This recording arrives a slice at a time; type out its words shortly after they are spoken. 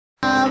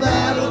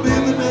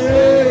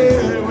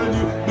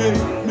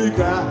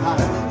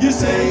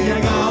say you're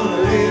gonna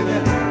leave me,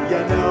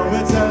 you know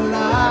it's a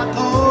lie,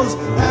 'cause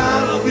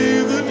that'll be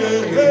the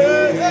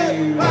day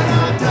when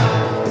I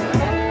die.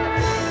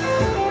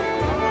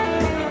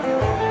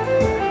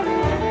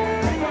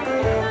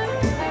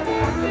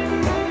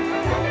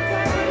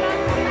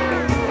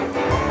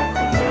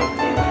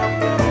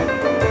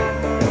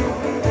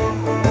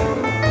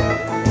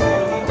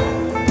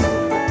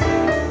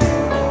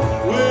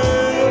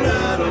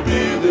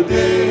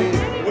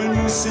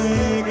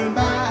 Say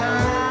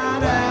goodbye,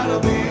 that'll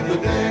be the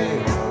day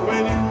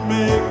when you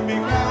make me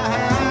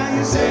cry.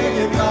 You say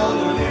you're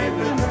gonna leave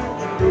me,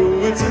 you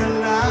know it's a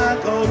lie,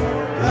 'cause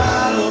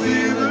that'll be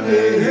the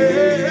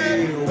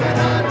day when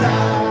I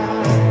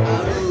die.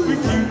 We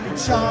keep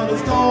each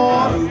other's door,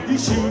 you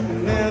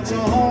shooting at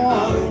your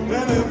horn,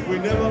 and if we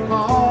never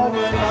fall,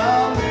 then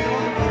I'll leave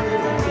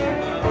you.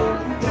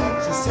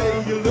 Can't you say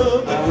you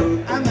love me,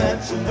 and that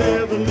you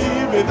never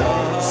leave me?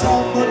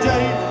 Some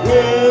day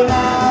when I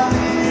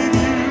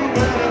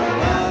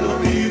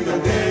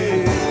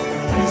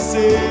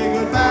say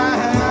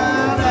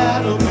goodbye,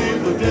 that'll be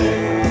the day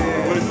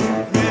when you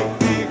make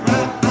me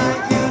cry.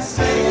 You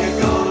say you're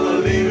gonna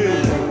leave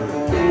it,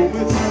 oh,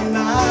 it's a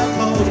lie,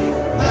 'cause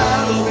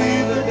that'll be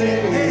the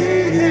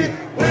day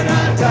when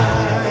I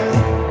die.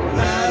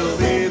 That'll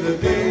be the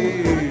day.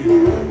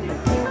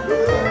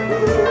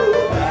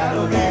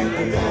 That'll be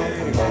the day.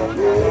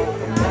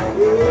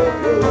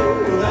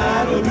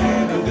 That'll be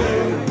the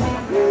day.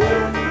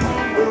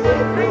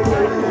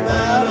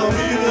 That'll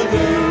be the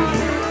day.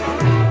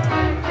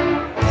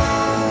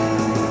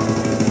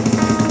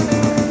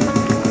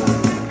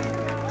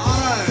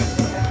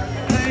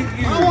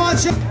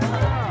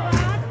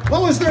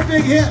 What was their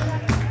big hit?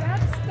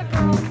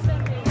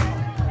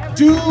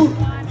 Do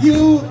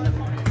you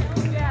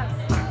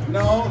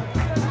know?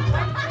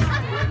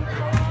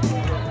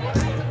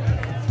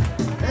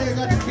 Hey, you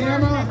got the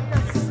camera?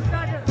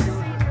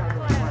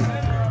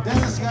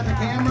 Dennis, you got the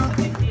camera?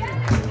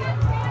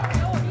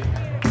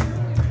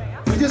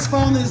 We just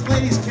found this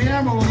lady's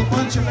camera with a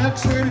bunch of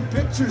X-rated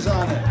pictures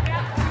on it.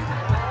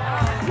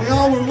 We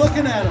all were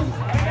looking at them.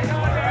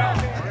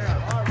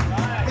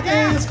 The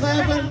gang is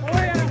clapping.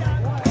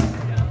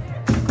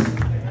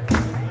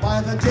 By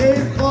the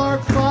Dave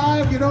Clark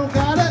 5, you don't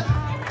got it?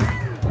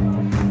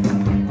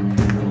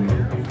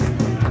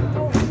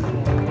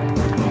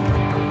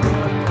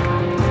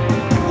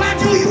 Why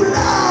do you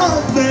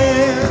love me?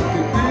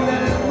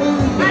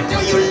 Why do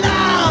you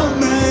love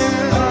me?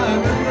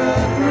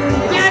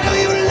 Why do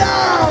you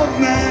love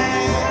me?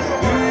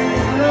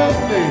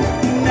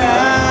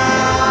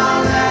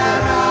 Now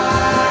that I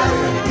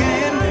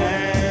can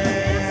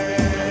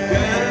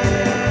dance.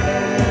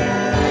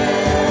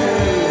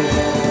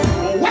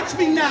 Watch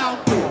me now.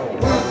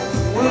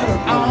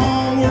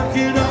 I'll work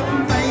it up,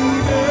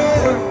 baby.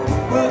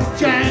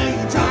 Can't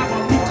you drive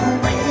me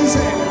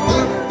crazy?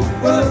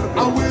 With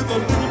a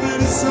little bit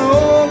of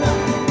soul.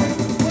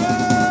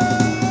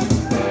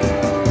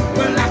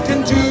 Well, I can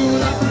do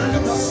the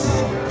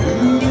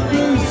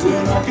blues,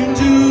 and I can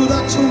do the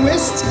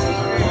twist.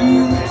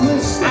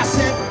 I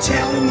said,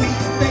 tell me,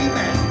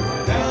 baby,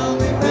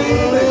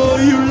 oh,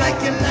 you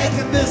like it like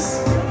this,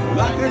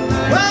 like it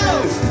like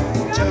this.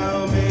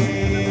 Tell me.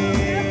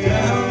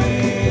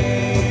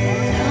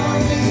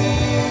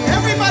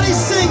 Everybody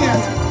sing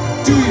it.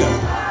 Do you?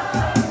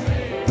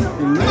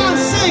 Come on,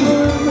 sing.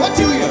 What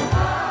do you?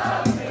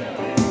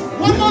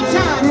 One more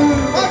time.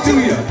 What do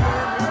you?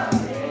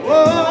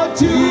 What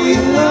do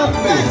you love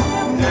me?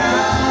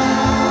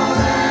 Now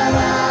that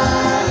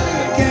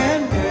I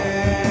can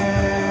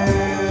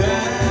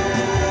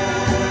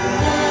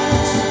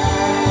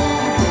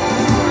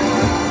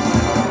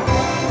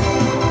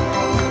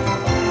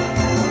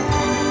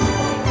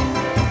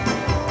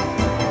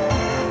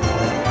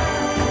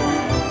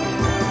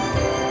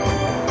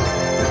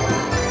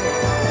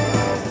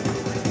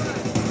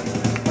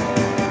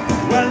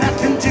well, I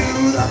can do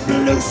the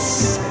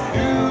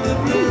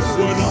blues,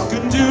 well, I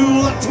can do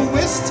the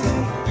twist.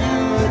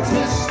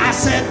 I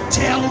said,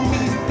 tell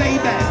me,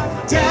 baby,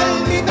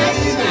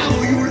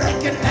 oh, you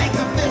like it like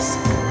this,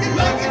 you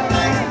like it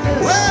like this.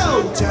 Well,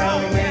 tell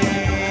me.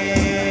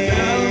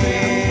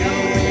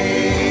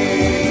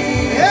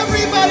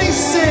 Everybody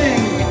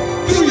sing.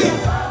 Do you?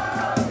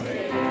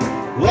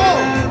 Whoa,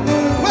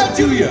 well,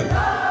 do you?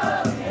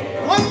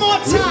 One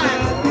more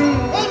time.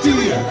 Well, do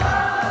you?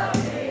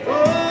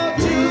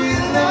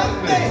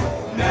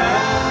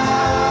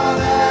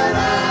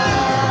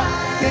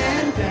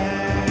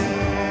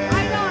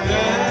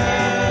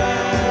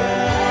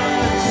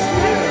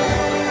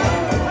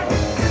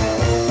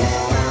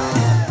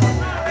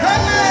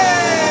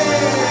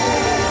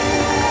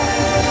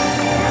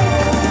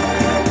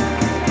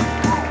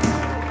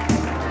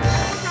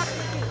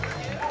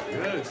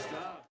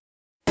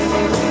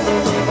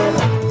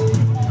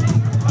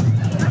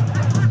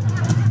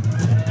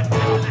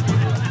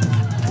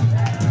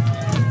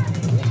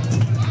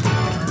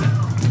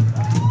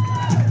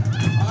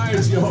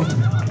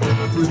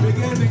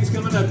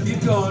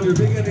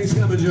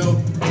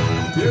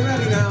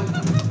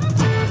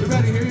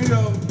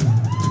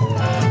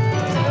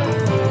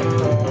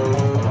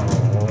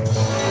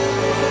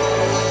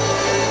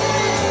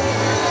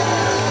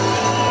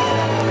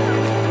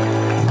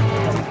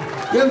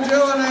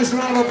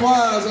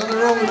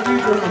 roll with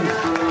D-drums.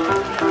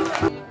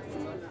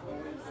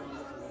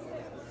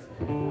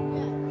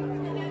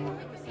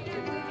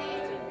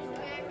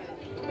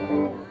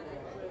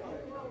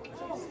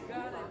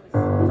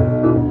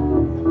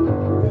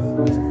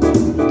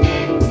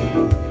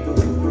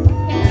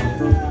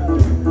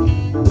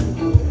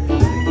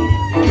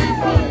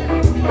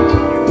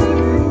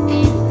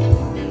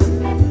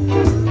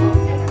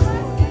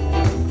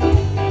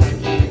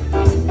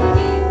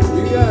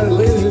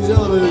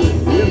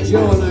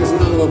 Joe a nice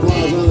round of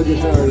applause on the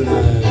guitar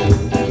tonight.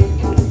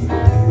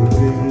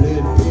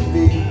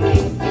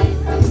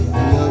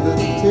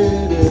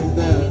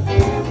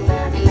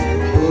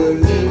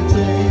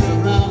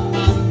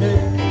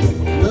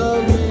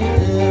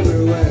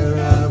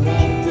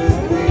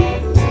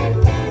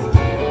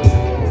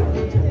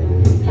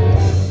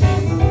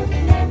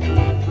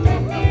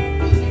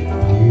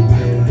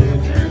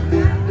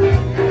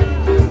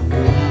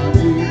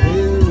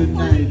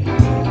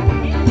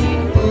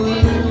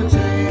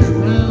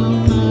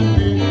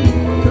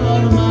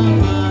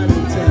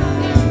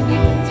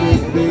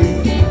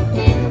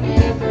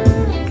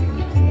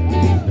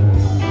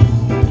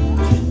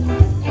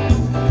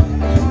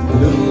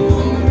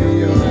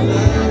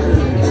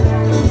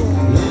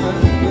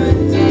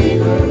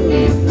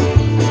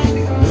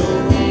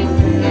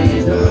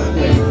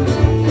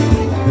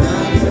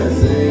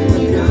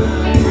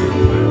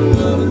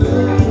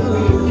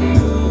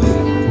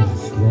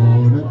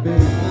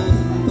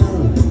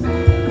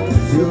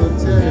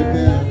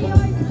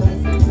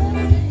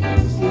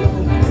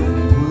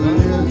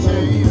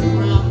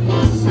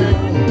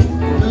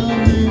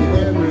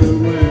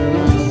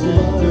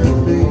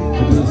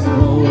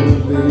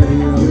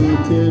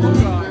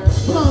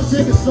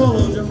 Take a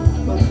solo, Joe.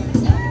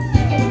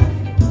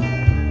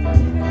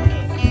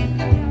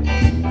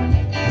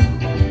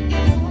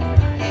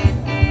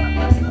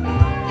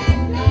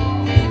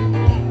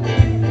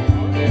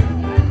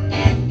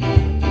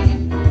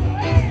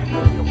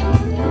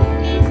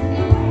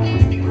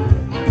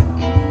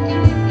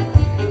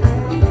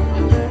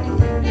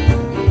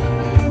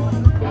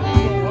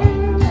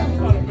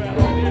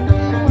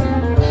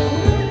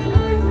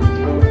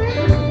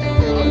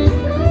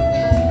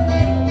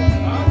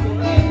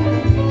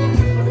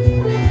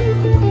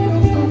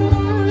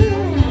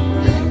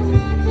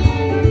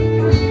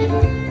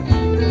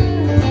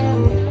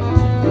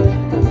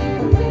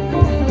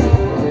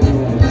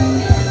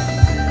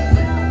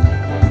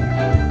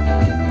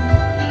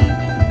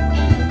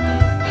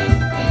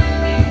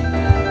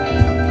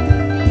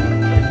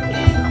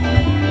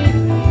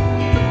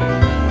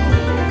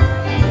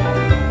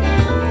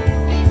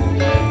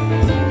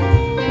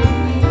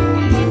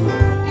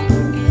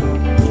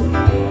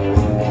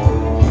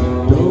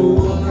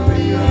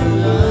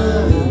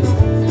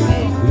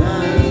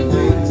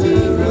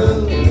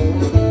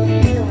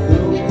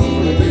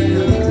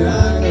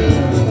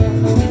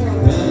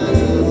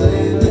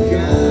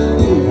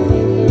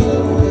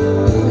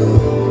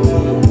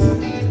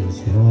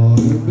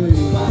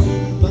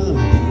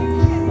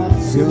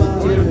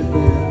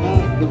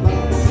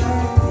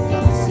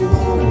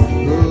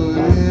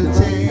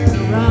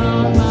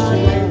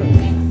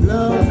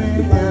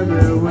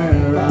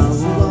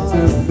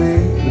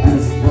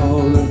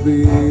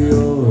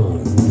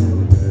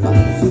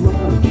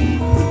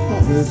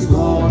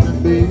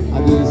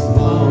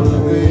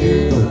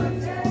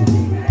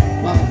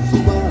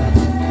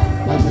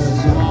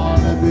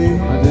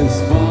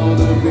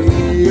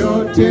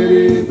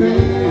 Teddy bear,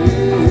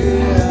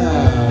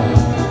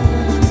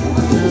 I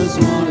just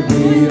wanna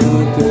be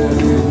your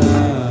teddy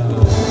bear.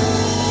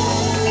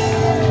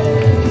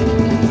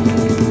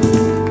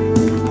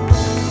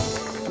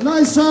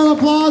 Nice round of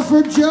applause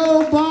for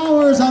Joe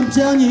Bowers. I'm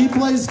telling you, he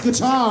plays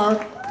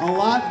guitar a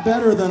lot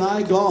better than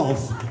I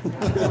golf. I'm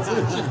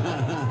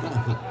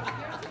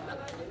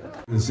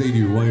gonna say to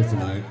your wife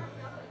tonight,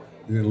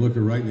 you're gonna look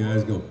her right in the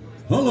eyes and go,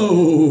 "Hello,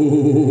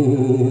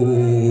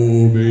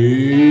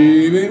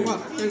 baby." 1,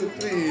 2,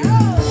 3.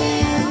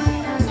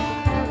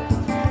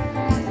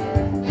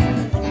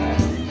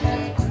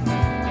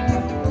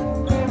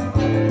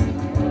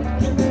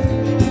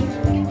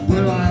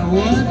 Will I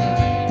what?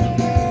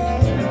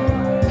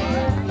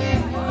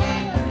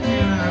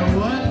 Can I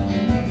what?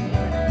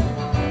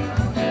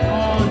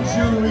 Oh,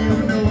 Joe, you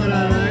know what I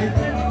like.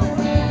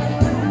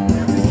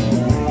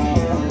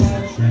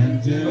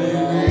 Chantilly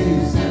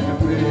lace and a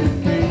pretty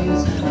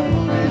face and a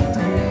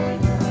ponytail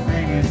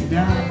hanging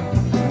down.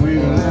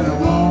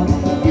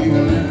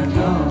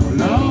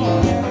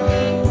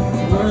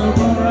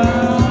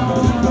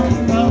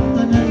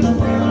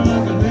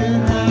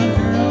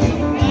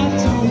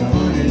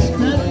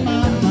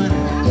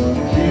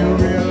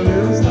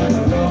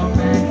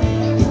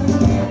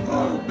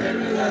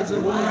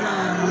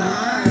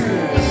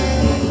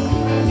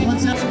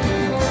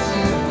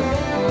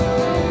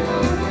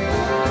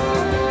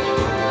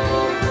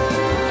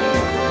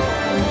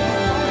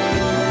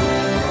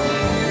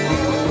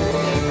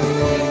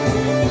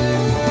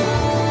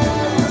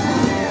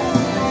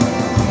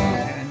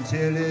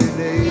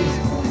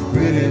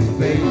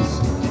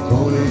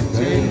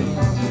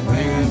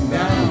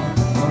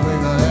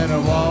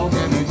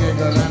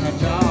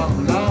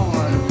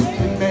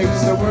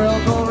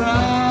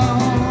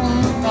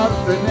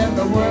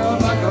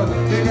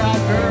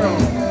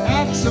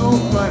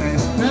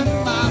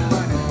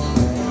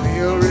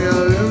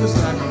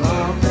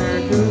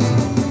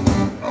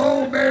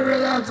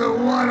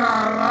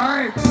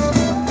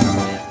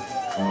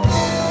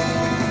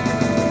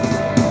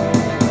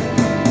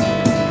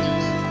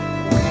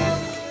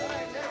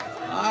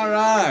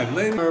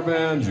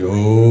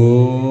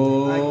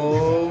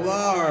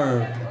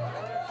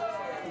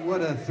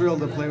 what a thrill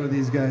to play with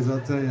these guys,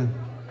 I'll tell you.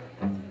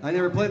 I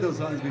never played those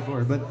songs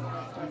before, but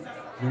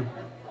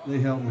they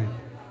helped me.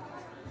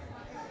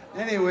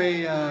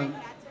 Anyway,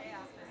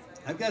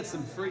 I've got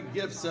some free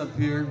gifts up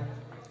here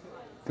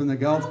from the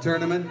golf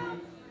tournament.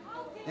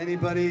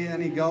 Anybody,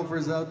 any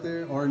golfers out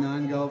there or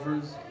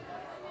non-golfers?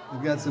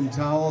 I've got some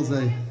towels.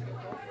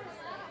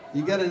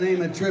 You got to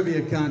name a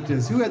trivia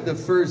contest. Who had the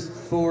first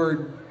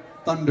Ford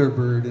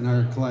Thunderbird in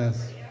our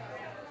class?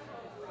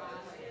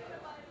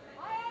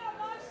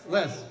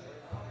 Les.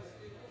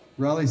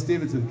 Raleigh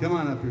Stevenson, come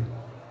on up here.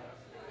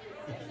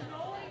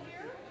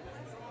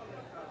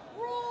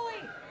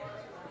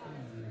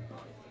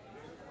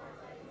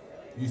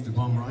 You used to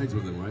bum rides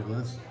with him, right,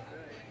 Les?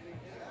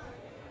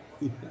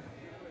 Yeah.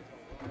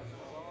 All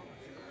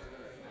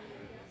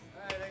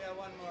right, I got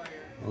one more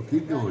here. Oh,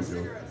 keep going,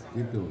 Joe.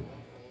 Keep going.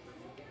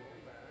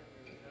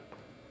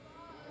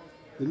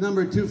 The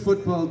number 2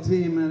 football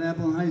team at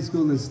Appleton High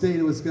School in the state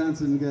of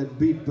Wisconsin got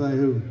beat by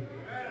who?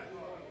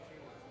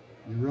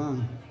 You're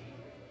wrong.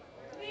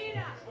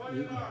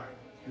 You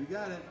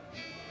got it.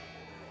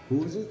 Who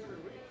was it?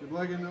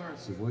 Sheboygan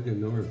North. Sheboygan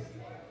North.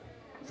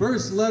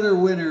 First letter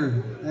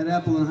winner at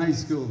Appleton High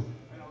School.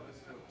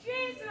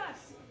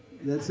 Jesus!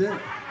 That's it.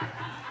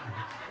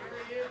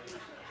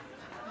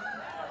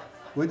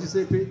 What'd you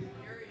say, Pete?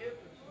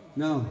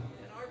 No.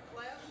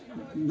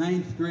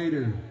 9th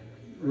grader,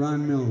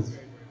 Ron Mills.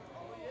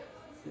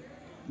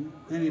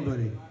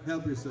 Anybody,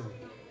 help yourself.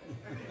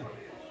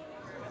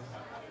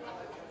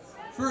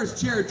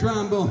 First chair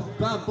trombone,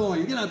 Bob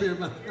Boyne. Get up here,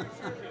 Bob.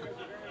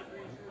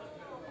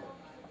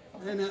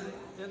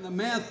 And the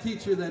math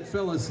teacher that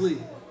fell asleep,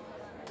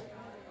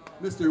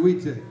 Mr.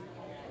 Wheatek.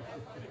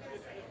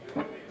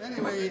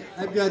 Anyway,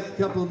 I've got a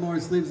couple more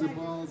sleeves of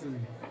balls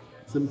and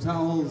some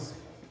towels.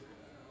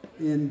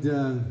 And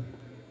I'm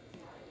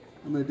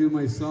going to do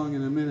my song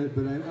in a minute,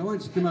 but I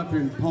want you to come up here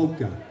and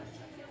polka.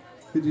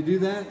 Could you do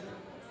that?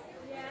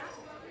 Yeah.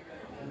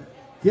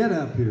 Get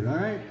up here, all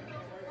right?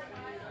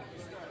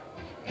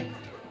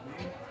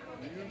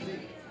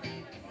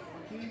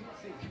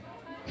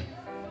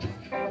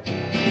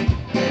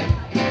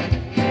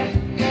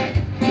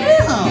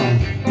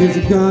 There's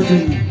a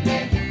garden,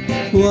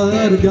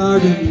 what a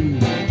garden.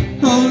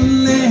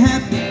 Only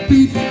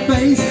happy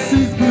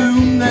faces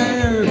bloom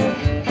there.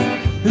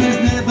 There's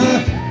never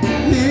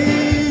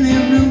any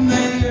room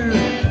there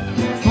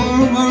for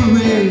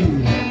worry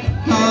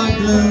or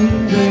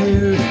gloom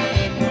there.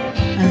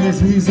 And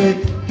there's music,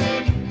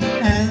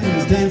 and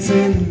there's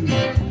dancing,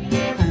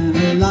 and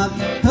a lot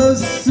of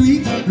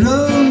sweet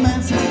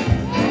romance.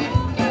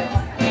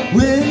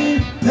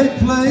 When they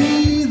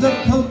play the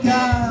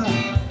polka,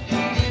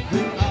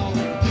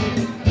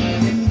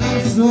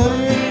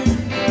 swing.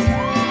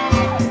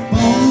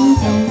 Boom,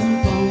 boom,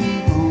 boom,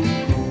 boom.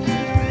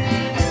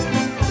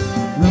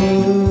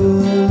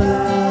 Roll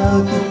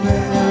out the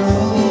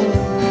barrel.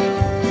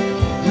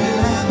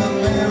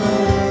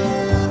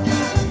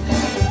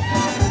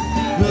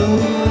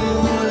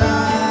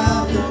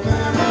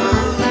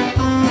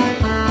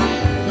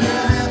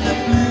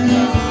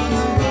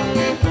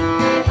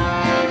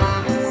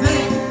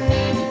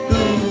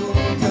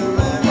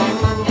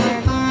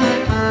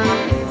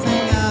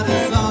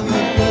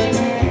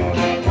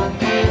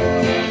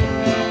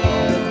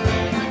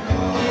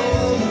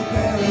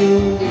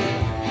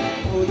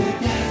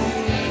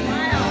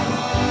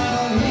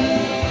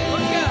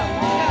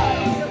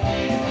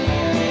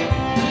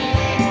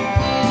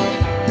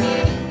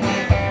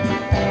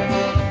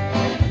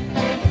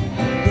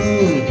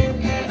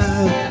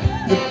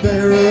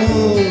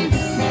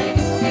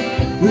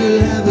 We'll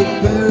have a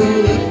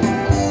barrel.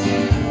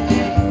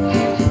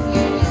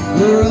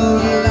 Roll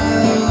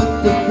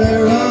out the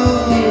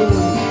barrel.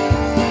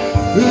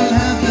 We'll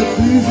have the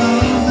blues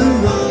on the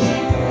road.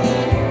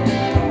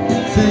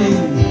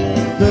 Sing,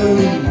 go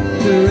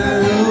to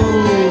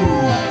rattle.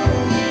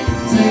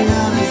 Sing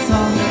out a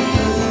song of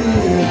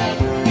good.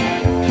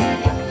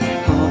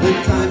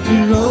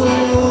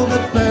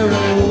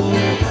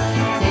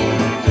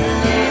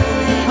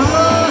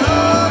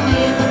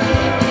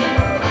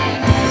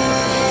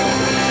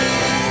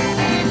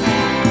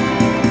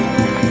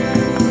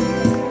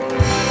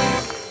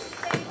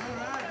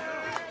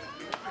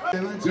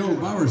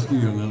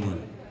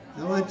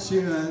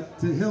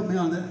 To help me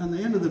on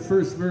the end of the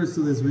first verse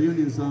of this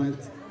reunion song,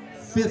 it's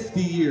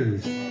 50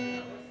 years.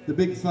 The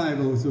big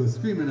 5-0, so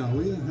scream it out,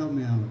 will you? Help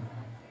me out.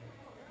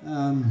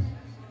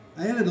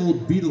 I added a little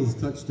Beatles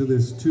touch to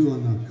this too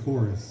on the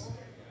chorus.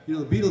 You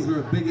know, the Beatles were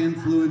a big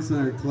influence in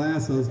our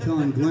class. I was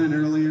telling Glen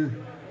earlier.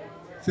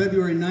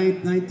 February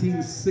 9th,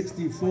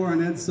 1964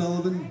 on Ed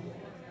Sullivan.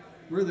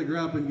 Where are the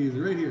Groppin'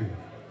 Geezer? Right here.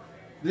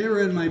 They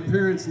were in my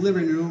parents'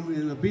 living room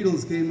and the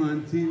Beatles came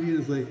on TV and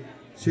it's like,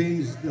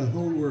 changed the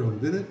whole world,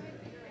 didn't it?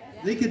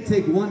 They could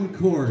take one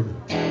chord.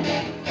 You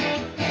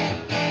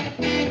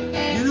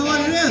know what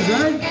it is,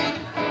 right?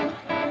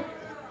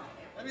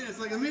 I mean, it's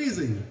like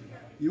amazing.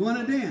 You want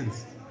to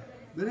dance.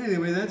 But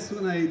anyway, that's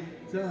when I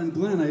told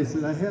Glen, I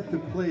said, I have to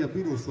play a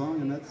Beatles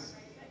song, and that's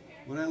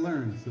what I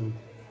learned. So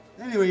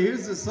anyway,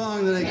 here's the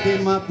song that I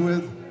came up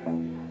with.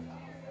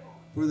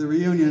 for the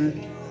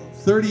reunion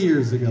 30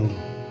 years ago.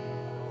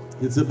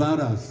 It's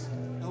about us.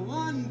 A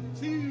 1,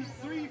 2,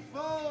 3,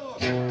 4.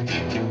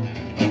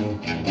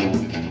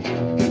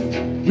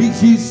 We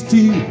used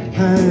to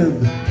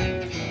have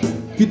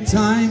good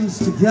times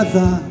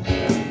together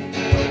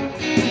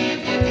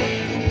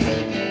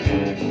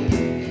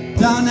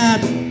down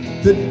at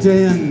the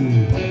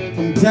Den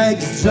on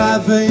Dag's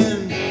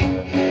Drive-In.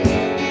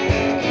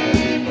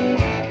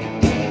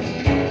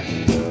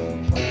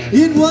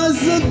 It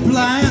was a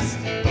blast.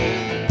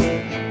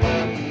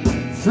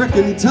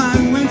 Frickin'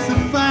 time went so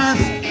fast.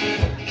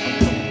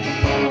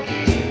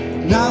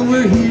 Now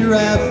we're here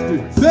after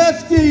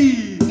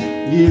 50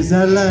 years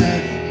at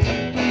last.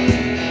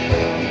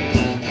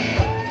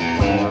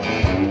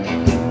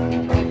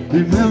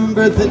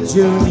 Remember the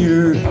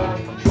junior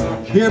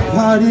beer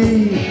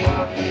party?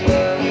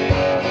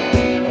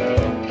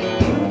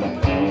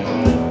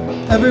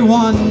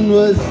 Everyone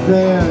was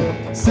there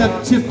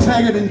except Chip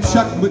Taggart and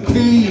Chuck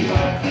McKee.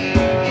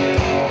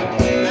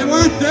 They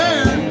weren't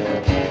there.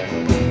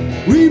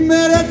 We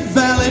met at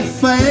Valley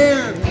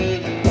Fair.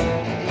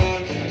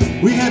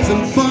 We had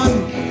some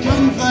fun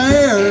from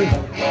there.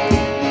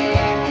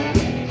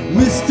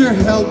 Mr.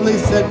 Helbley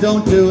said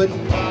don't do it.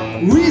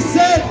 We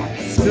said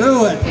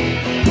screw it.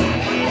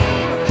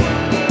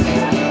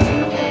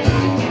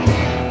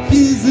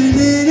 Isn't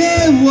it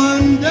a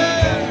wonder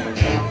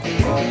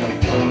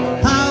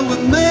how we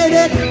made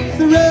it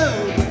through?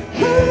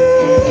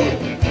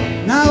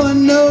 Woo! Now I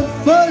know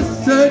for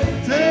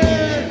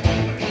certain.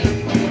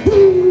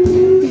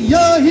 Woo!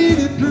 You're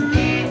heated proof.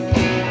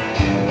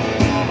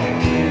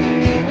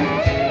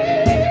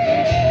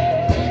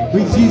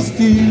 We used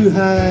to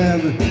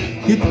have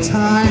good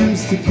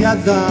times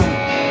together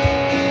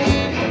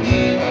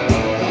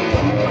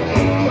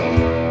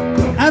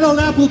at old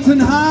Appleton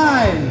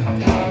High.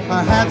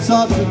 Our hats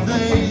off to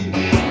they.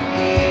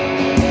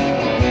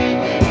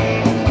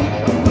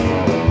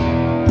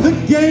 The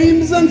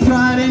games on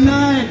Friday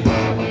night.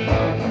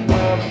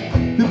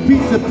 The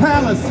Pizza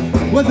Palace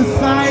was a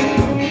sight.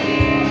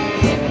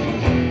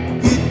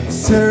 It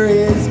sure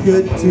is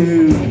good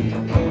to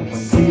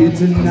see you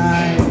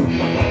tonight.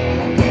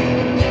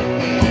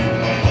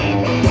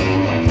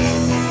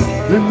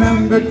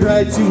 Remember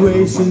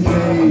graduation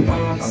day,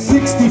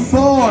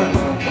 64.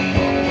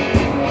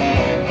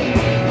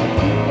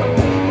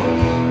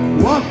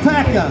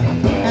 Wapaka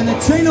and the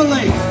chain of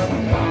lace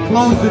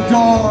closed the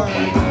door.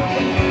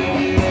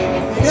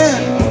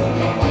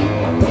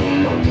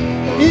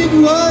 It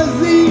was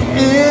the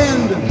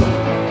end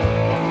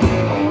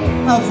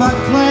of our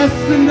class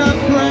and our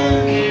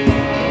friend.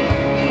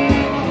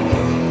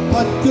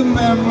 But the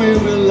memory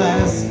will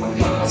last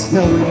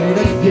till we meet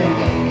again.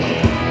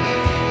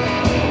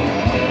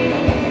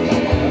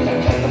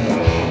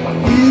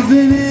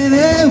 Isn't it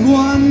a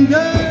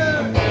wonder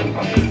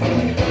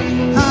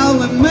how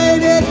we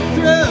made it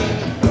through?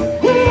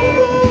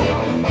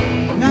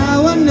 Woo!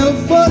 Now I know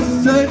for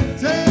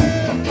certain.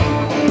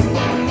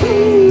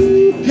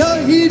 Woo!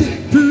 You're heated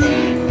proof.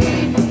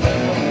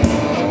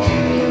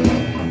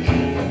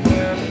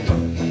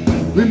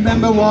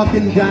 Remember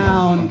walking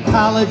down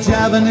College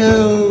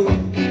Avenue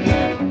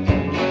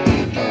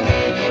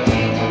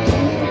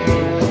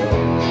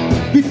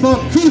before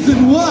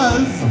cruising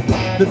was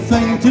the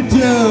thing to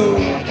do.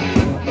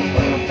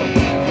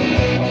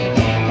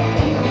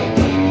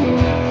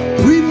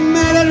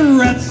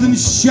 And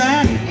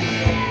Shack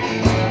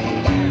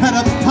had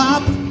a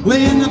pop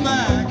way in the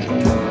back.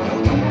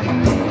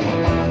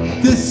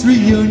 This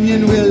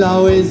reunion will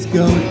always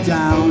go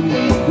down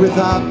with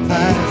our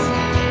past.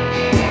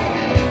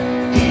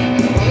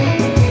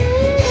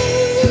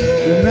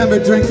 Remember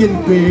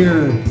drinking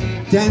beer,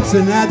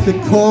 dancing at the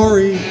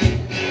Corey.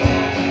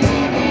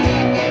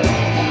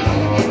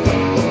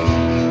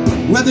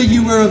 Whether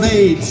you were of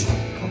age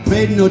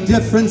made no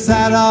difference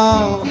at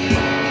all.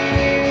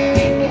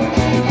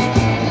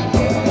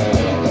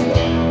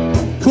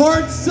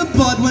 Quarts of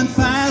Bud went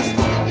fast,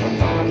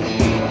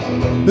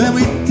 then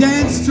we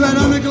danced right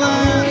on the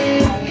glass.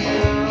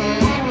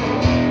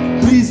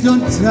 Please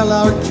don't tell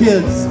our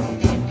kids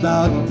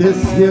about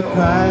this here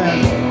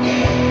crash.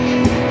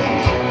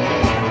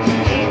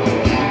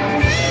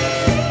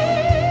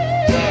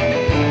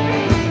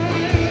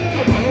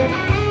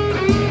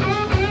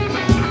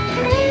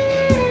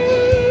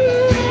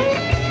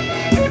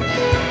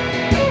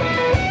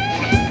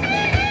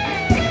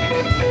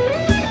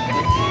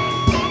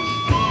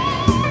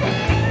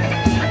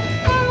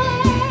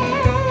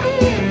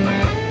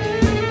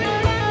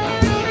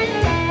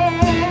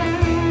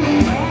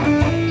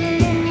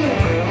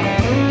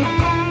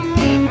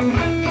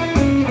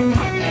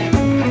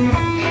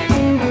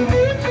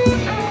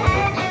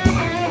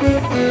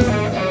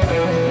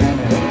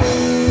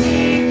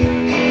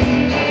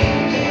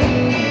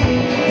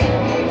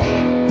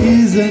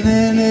 Isn't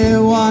any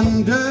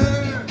wonder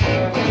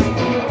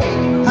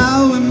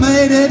how we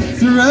made it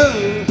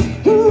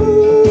through?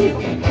 Ooh,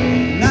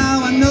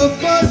 now I know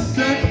for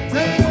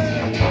certain.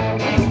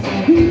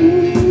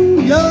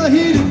 Ooh, you're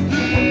heated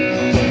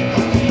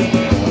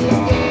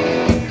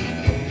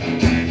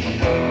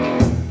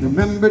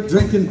Remember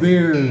drinking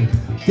beer,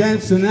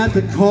 dancing at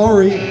the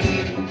quarry.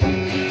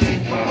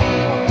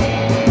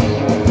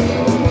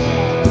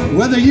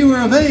 Whether you were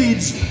of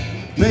age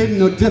made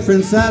no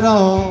difference at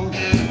all.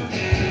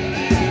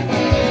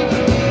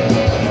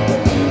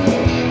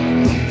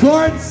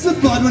 Quarts of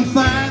blood went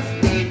fast,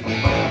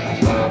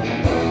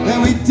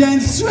 and we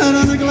danced right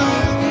on the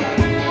glass.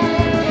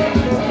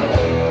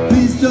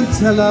 Please don't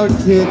tell our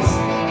kids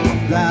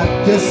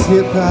about this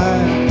here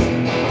pie.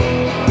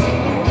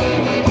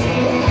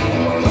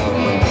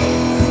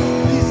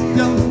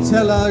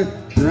 Tell our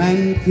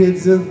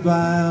grandkids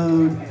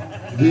about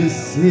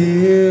this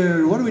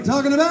here. What are we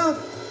talking about?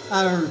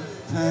 Our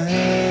past.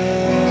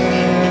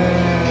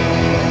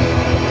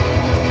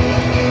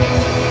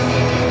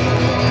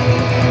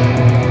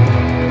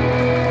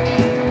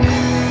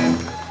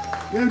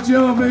 Give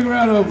Joe a big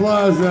round of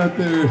applause out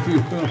there, if you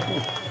will.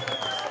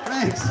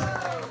 Thanks.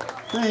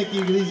 Thank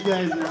you. These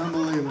guys are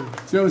unbelievable.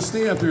 Joe,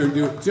 stay up here and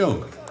do it.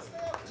 Joe,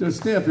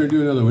 stay up here and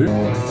do another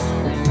one.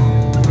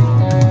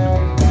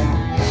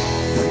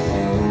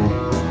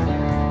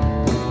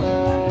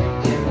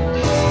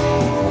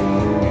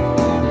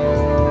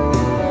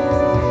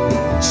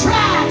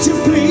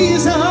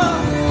 Please her,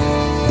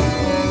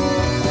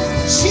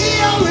 she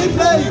only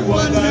played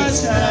one night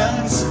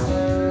stands.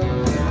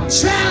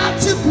 Tried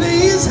to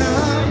please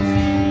her,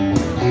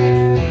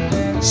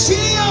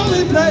 she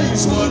only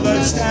plays one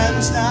night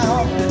stands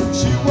now.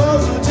 She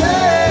was a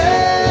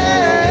daydreamer,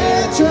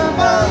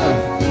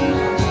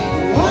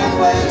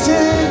 one-way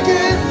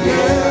ticket,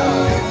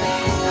 yeah.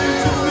 It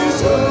took me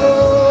so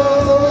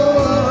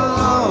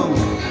long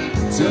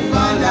to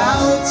find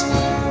out,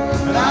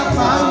 but I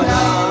found out.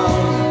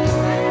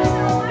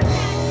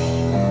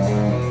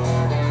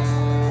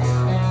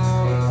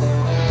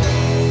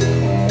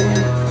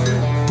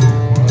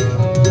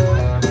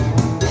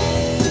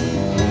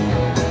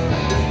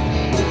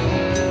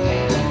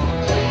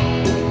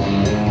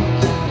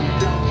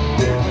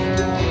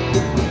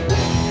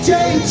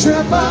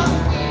 Tripper,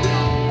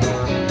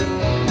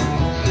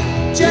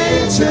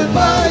 Jay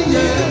Tripper,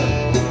 yeah.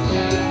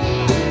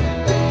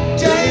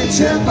 Jay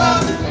Tripper,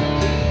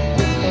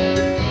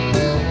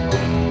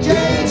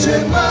 Jay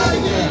Tripper,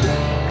 yeah.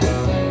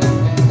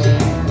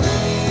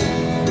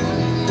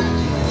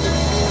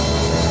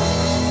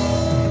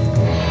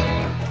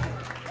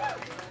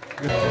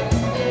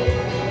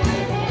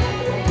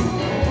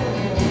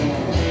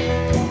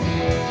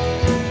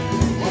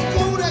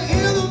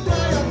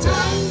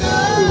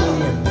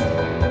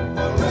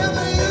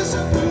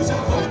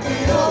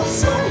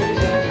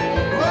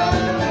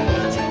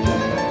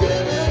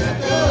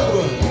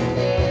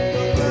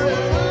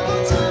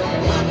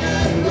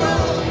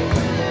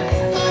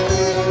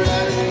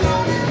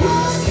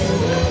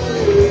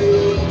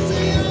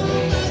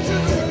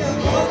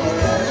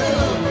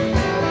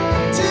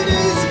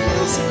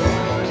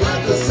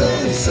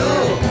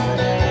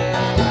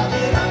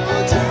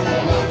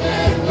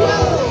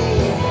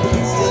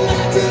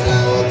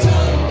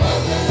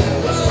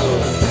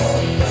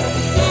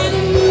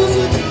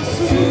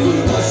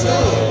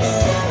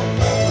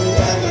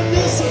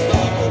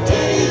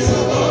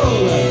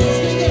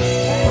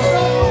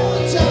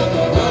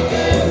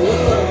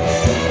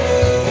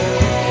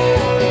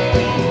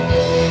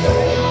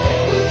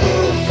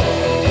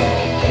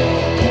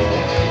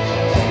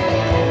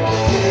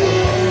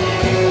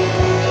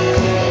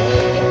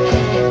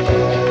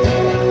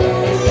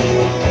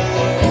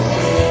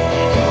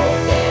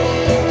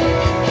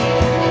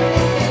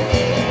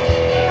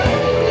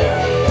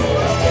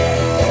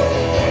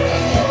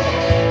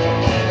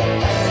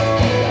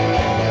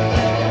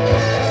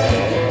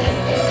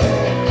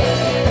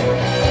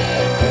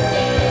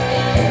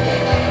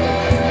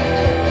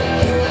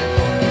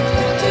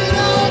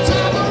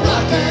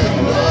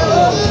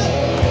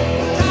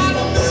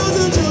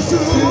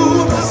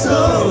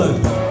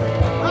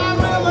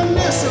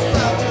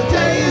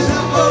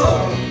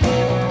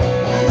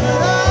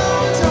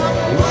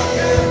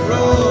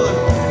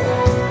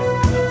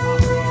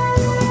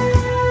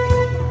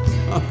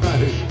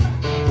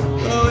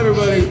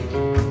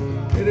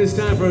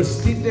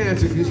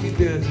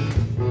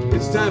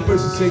 It's time for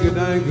us to say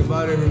goodnight and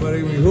goodbye to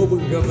everybody. We hope we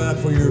can come back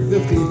for your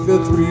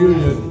 55th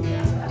reunion.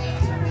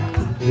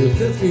 Your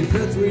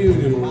 55th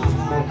reunion. Wow,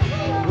 how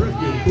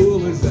freaking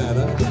cool is that,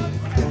 huh?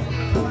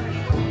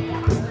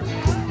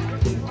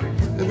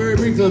 And very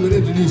briefly, I'm going to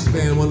introduce the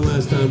band one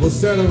last time. We'll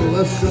start on the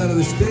left side of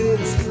the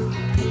stage.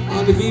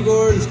 On the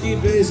keyboards, key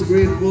bass, the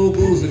great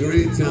vocals, the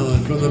great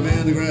talent. From the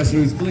band, the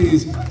Grassroots,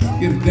 please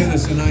give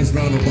Dennis a nice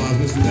round of applause.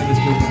 Mr. Dennis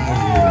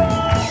Provisor.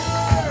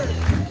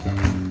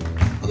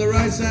 On the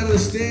right side of the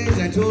stage,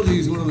 I told you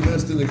he's one of the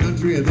best in the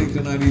country. I think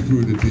tonight he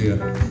proved it to you.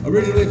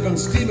 Originally from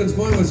Stevens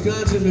Point,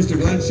 Wisconsin, Mr.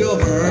 Glen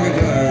Shulfer, our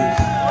guitars.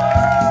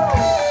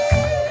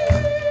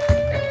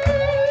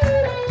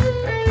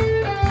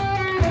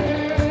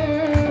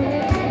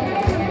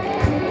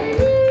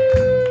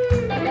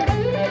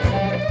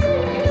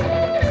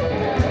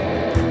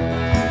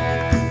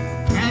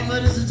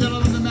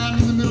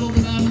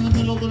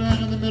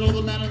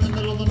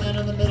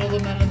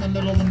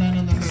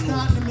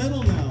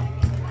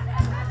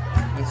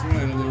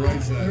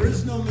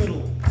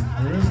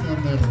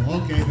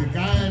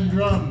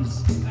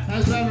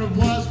 round of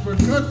applause for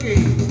Cookie.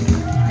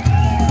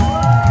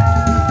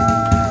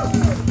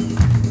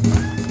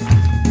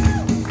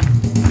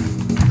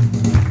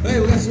 Hey,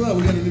 well, guess what?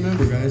 We got a new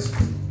member, guys.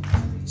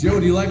 Joe,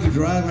 do you like to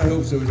drive? I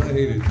hope so, because I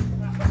hate it.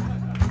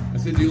 I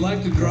said, do you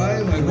like to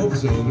drive? I hope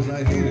so, because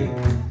I hate it.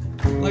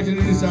 I'd like to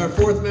introduce our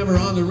fourth member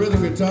on the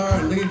rhythm guitar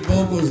and lead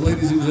vocals,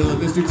 ladies and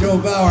gentlemen, Mr. Joe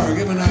Bauer.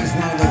 Give him a nice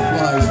round of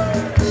applause.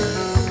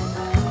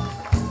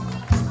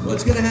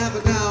 What's going to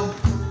happen now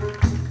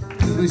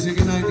is we say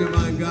goodnight, good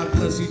night. God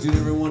bless each and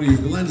every one of you.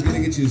 Glen's going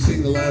to get you to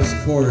sing the last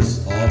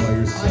chorus all by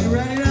yourself. Are you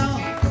ready now?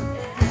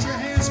 Get your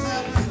hands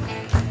clapping.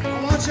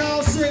 I want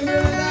y'all to sing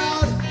really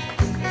loud.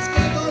 It's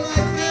gonna go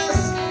like this.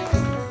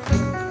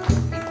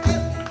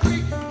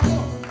 3,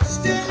 4.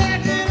 Still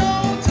acting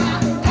on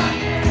time.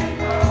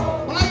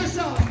 By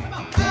yourself. Come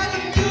on. Feel the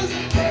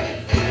music.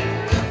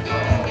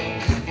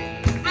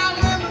 I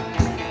remember.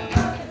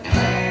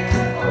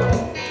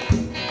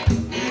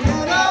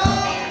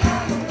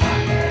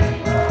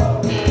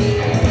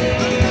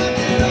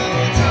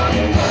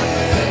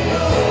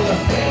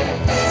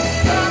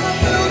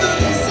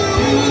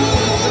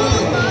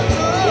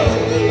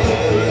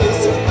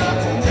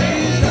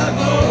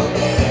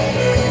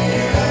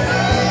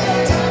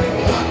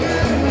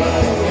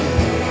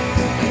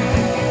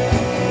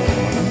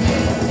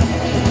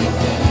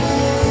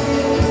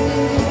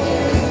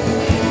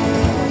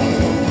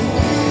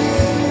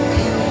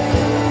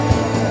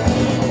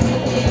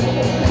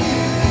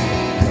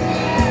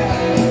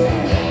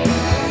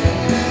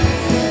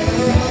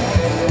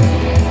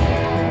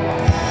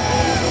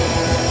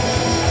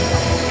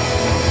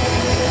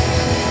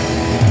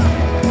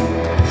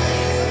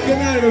 Good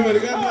night, everybody.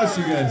 God bless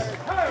you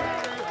guys.